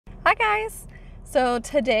Hi guys! So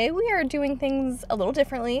today we are doing things a little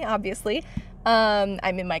differently, obviously.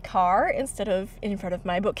 I'm in my car instead of in front of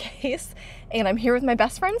my bookcase, and I'm here with my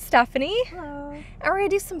best friend Stephanie. Hello. And we're gonna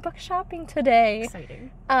do some book shopping today.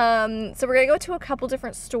 Exciting. So we're gonna go to a couple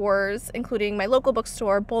different stores, including my local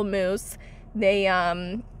bookstore, Bull Moose. They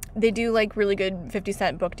do like really good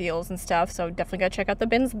 50-cent book deals and stuff, so definitely gotta check out the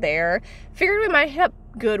bins there. Figured we might hit up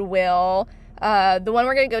Goodwill. The one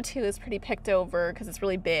we're gonna go to is pretty picked over because it's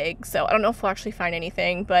really big, so I don't know if we'll actually find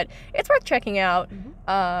anything, but it's worth checking out.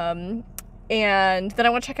 And then I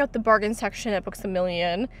want to check out the bargain section at Books A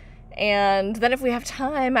Million. And then if we have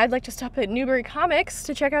time, I'd like to stop at Newbury Comics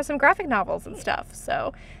to check out some graphic novels and stuff.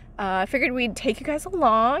 So I figured we'd take you guys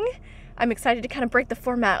along. I'm excited to kind of break the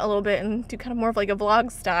format a little bit and do kind of more of like a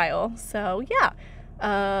vlog style. So yeah,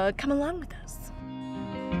 come along with us.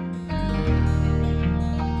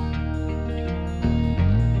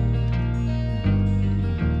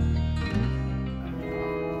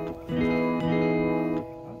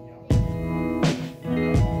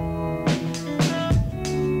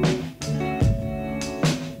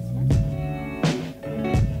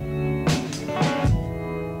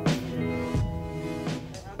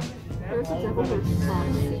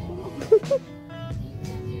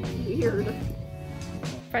 Weird.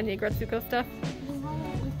 Find the Agretsuko stuff?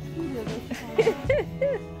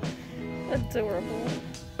 Adorable.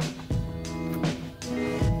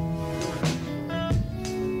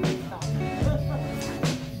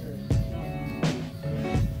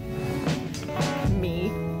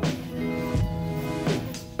 Me.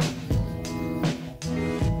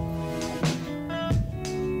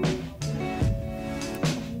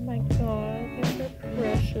 Oh my god, these are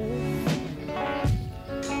precious.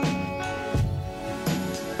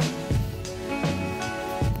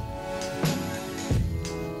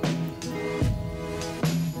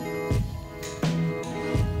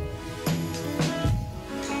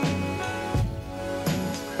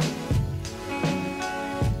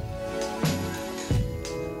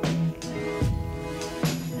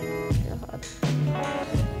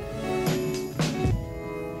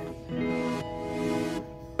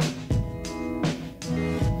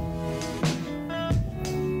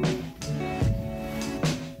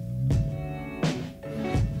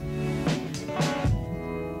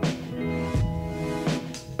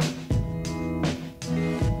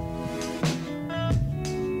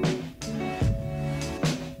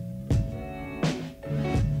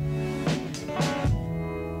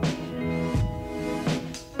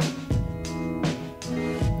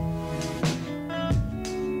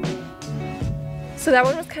 So that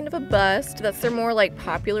one was kind of a bust. That's their more like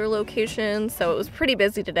popular location, so it was pretty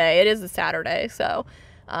busy today. It is a Saturday, so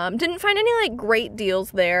didn't find any like great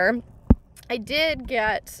deals there. I did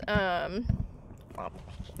get I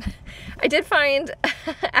did find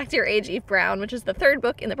Act Your Age, Eve Brown, which is the third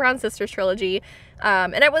book in the Brown Sisters trilogy,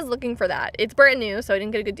 and I was looking for that. It's brand new, so I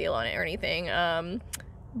didn't get a good deal on it or anything.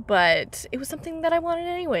 But it was something that I wanted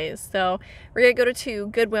anyways, so we're gonna go to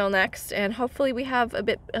Goodwill next, and hopefully we have a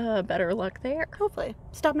bit better luck there. Hopefully.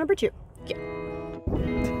 Stop number 2. Yeah.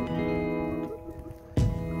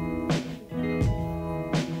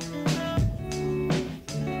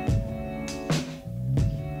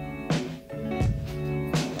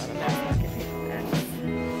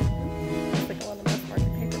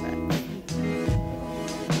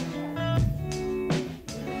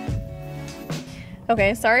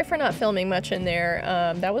 Okay, sorry for not filming much in there.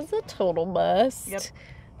 That was a total bust.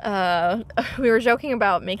 Yep. We were joking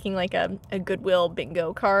about making like a Goodwill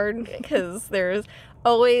bingo card because there's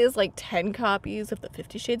always like 10 copies of the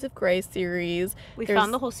 50 Shades of Grey series. We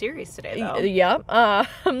found the whole series today, though. Yeah.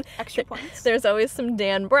 Extra points. There's always some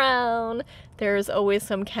Dan Brown. There's always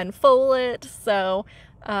some Ken Follett. So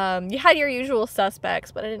you had your usual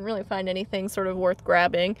suspects, but I didn't really find anything sort of worth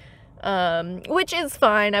grabbing. Which is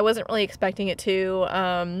fine. I wasn't really expecting it to.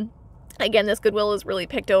 Again, this Goodwill is really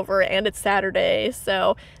picked over, and it's Saturday,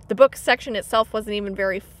 so the book section itself wasn't even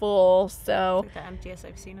very full, so... It's like the emptiest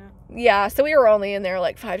I've seen it. Yeah, so we were only in there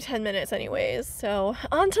like 5-10 minutes anyways, so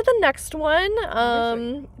on to the next one.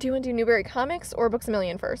 Do you want to do Newbury Comics or Books A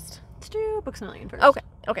Million first? Let's do Books A Million first.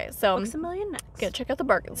 Okay, so... Books A Million next. Gonna check out the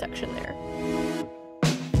bargain section there.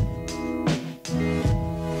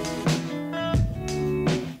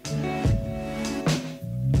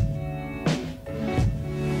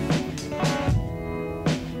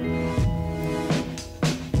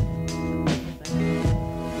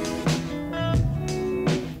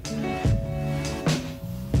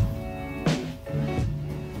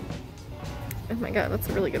 Oh my god, that's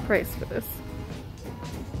a really good price for this.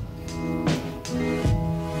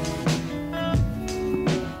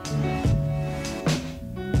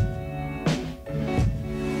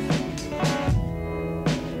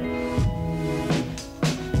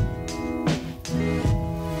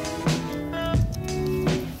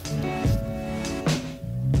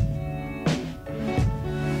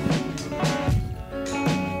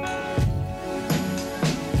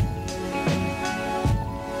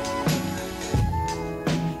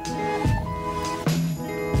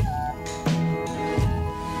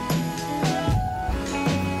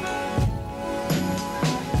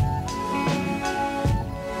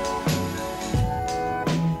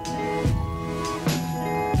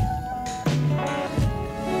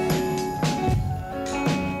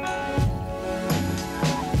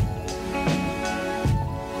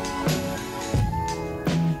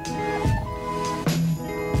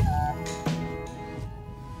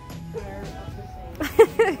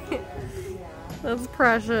 That's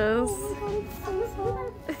precious.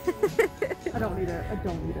 I don't need it. I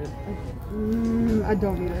don't need it. I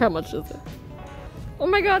don't need it. How much is it? Oh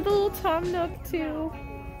my god, the little Tom Nook too.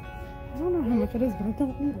 I don't know how much it is, but I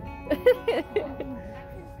don't need it.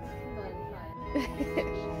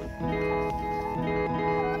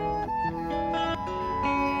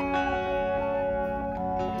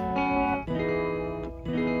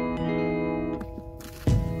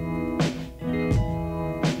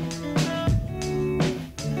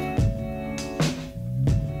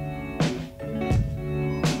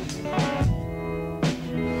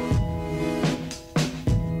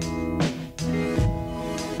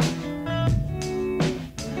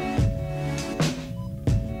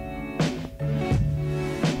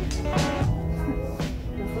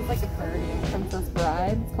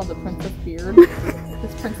 It's called the Princess Beard.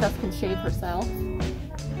 This princess can shave herself.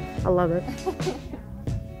 I love it.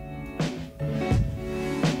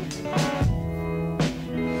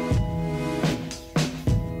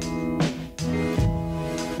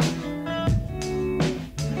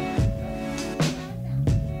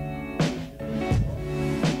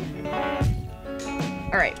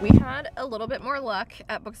 Alright, we had a little bit more luck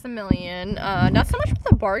at Books A Million. Not so much with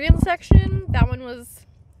the bargain section. That one was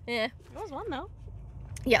eh. It was one though.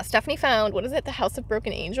 Yeah, Stephanie found, what is it? The House of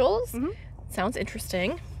Broken Angels? Mm-hmm. Sounds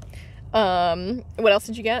interesting. What else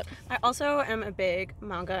did you get? I also am a big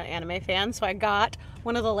manga anime fan, so I got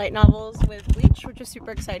one of the light novels with Bleach, which is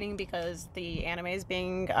super exciting because the anime is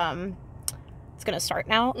being, it's gonna start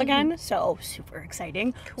now again, so super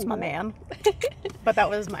exciting. Cool. It's my man. But that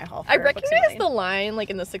was my haul for I Books A recognize Million. the line,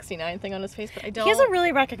 like in the 69 thing on his face, but I don't. He has a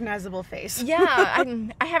really recognizable face.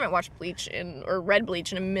 Yeah, I haven't watched Bleach or read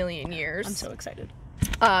Bleach in a million years. I'm so excited.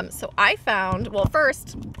 So I found, well,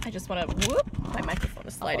 first, I just want to, whoop, my microphone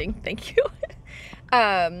is sliding. Thank you.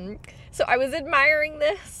 So I was admiring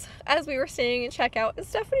this as we were staying in checkout, and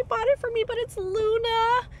Stephanie bought it for me, but it's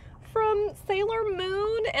Luna from Sailor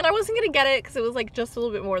Moon, and I wasn't gonna get it because it was like just a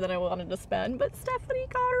little bit more than I wanted to spend, but Stephanie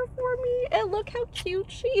got her for me, and look how cute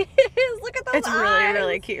she is. Look at those It's really, eyes.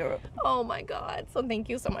 really cute. Oh my god. So thank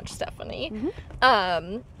you so much, Stephanie.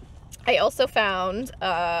 Mm-hmm. I also found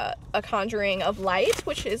A Conjuring of Light,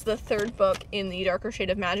 which is the third book in the Darker Shade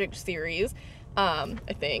of Magic series. I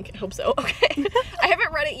think. I hope so. Okay. I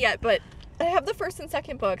haven't read it yet, but I have the first and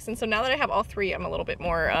second books, and so now that I have all three, I'm a little bit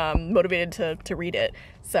more motivated to read it.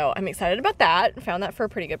 So I'm excited about that. Found that for a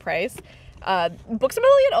pretty good price. Books A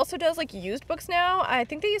Million also does like used books now. I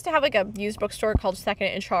think they used to have like a used bookstore called Second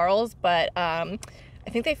and Charles, but I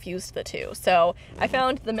think they fused the two. So I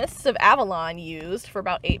found The Mists of Avalon used for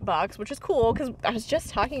about $8, which is cool because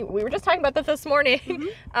we were just talking about that this morning.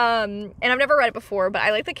 And I've never read it before, but I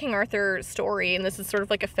like the King Arthur story, and this is sort of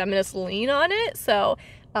like a feminist lean on it. So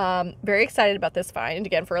very excited about this find. And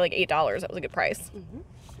again, for like $8, that was a good price.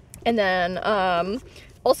 And then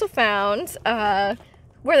also found Where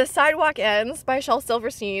the Sidewalk Ends by Shel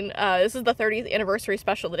Silverstein. This is the 30th anniversary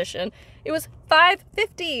special edition. It was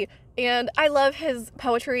 $5.50. And I love his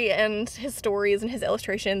poetry and his stories and his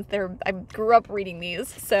illustrations. I grew up reading these,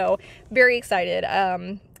 so very excited.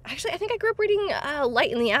 Actually, I think I grew up reading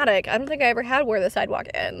Light in the Attic. I don't think I ever had Where the Sidewalk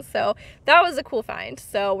Ends, so that was a cool find.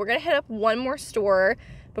 So we're gonna hit up one more store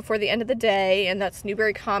before the end of the day, and that's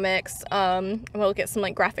Newberry Comics. And we'll get some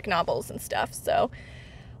like graphic novels and stuff. So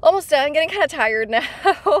almost done. Getting kind of tired now.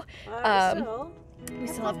 We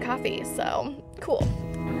still have coffee, so cool.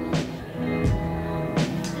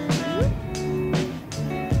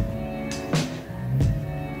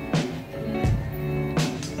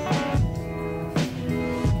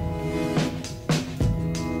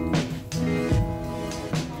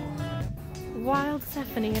 Wild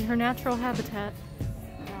Stephanie in her natural habitat.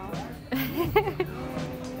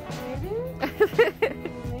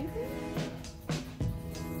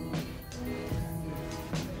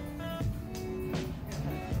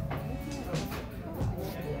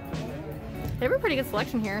 They have a pretty good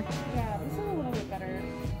selection here. Yeah, this is a little bit better,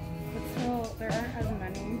 but still, there aren't as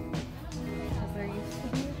many as there used to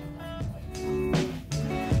be.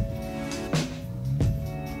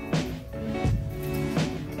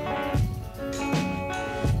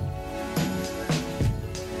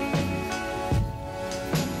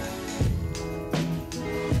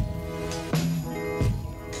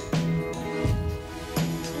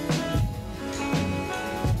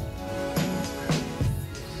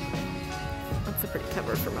 That's a pretty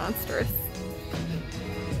cover for Monstrous.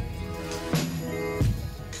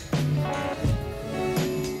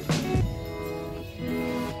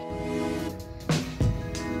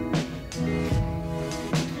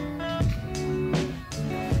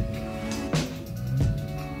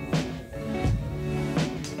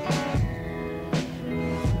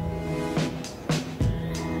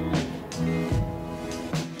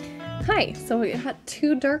 Okay, so it got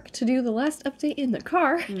too dark to do the last update in the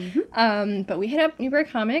car. But we hit up Newberry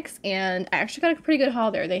Comics, and I actually got a pretty good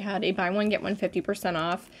haul there. They had a buy one, get one 50%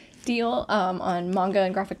 off deal on manga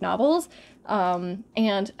and graphic novels. And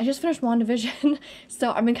I just finished WandaVision,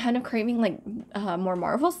 so I've been kind of craving, like, more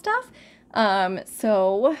Marvel stuff.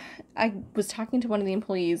 So I was talking to one of the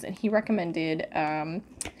employees, and he recommended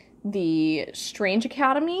the Strange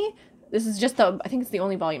Academy. This is just I think it's the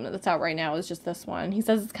only volume that's out right now is just this one. He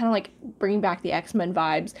says it's kind of like bringing back the X-Men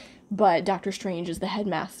vibes, but Doctor Strange is the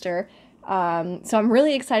headmaster. So I'm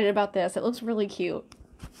really excited about this. It looks really cute.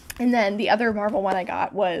 And then the other Marvel one I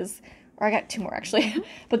got was, or I got two more actually,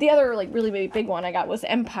 but the other like really big one I got was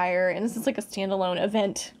Empire, and this is like a standalone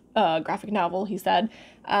event graphic novel, he said,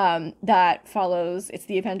 that follows, it's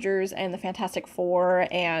the Avengers and the Fantastic Four,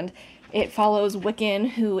 and it follows Wiccan,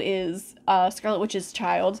 who is Scarlet Witch's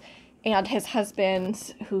child, and his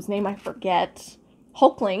husband, whose name I forget,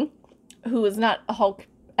 Hulkling, who is not a Hulk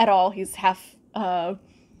at all. He's half Skrull.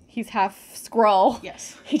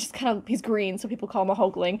 Yes. He's green, so people call him a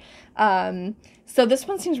Hulkling. So this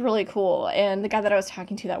one seems really cool, and the guy that I was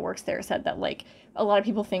talking to that works there said that, like, a lot of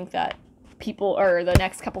people think that the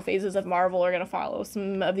next couple phases of Marvel are going to follow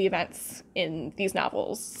some of the events in these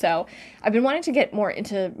novels. So I've been wanting to get more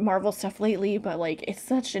into Marvel stuff lately, but, like, it's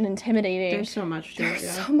such an intimidating... There's so much to it,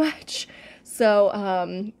 yeah. So much. So,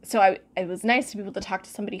 it was nice to be able to talk to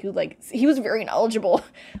somebody who, like, he was very knowledgeable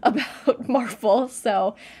about Marvel.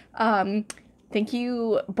 So, thank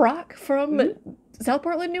you, Brock from South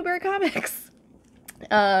Portland Newberry Comics.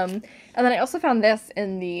 And then I also found this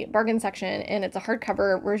in the bargain section, and it's a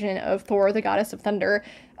hardcover version of Thor, the Goddess of Thunder,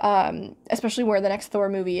 especially where the next Thor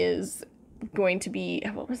movie is going to be,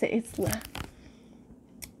 what was it? It's, Love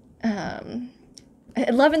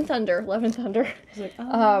and Thunder. I was like,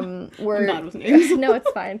 where, I'm bad with names. No,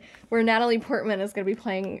 it's fine. Where Natalie Portman is going to be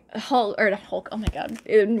playing Hulk, oh my god,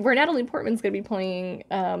 where Natalie Portman's going to be playing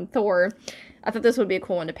Thor. I thought this would be a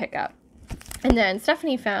cool one to pick up. And then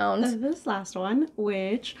Stephanie found this last one,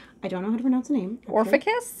 which I don't know how to pronounce the name.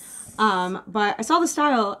 Orpheus. But I saw the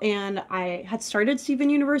style, and I had started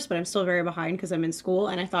Steven Universe, but I'm still very behind because I'm in school,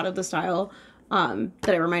 and I thought of the style that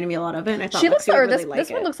it reminded me a lot of it, and I thought this like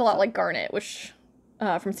one looks a lot like Garnet, which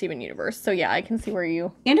from Steven Universe. So yeah, I can see where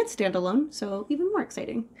you... And it's standalone, so even more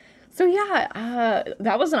exciting. So yeah,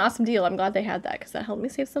 that was an awesome deal. I'm glad they had that because that helped me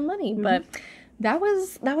save some money. But that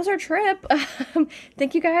was our trip.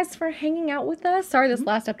 Thank you guys for hanging out with us. Sorry, this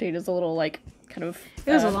last update is a little like kind of...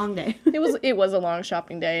 It was a long day. it was a long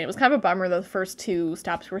shopping day. It was kind of a bummer. The first two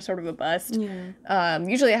stops were sort of a bust. Yeah.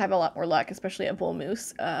 Usually I have a lot more luck, especially at Bull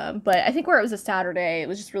Moose. But I think where it was a Saturday, it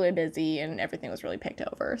was just really busy and everything was really picked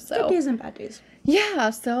over. So good days and bad days. Yeah,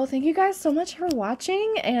 so thank you guys so much for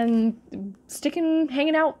watching and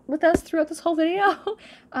hanging out with us throughout this whole video.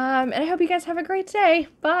 And I hope you guys have a great day.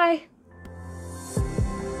 Bye.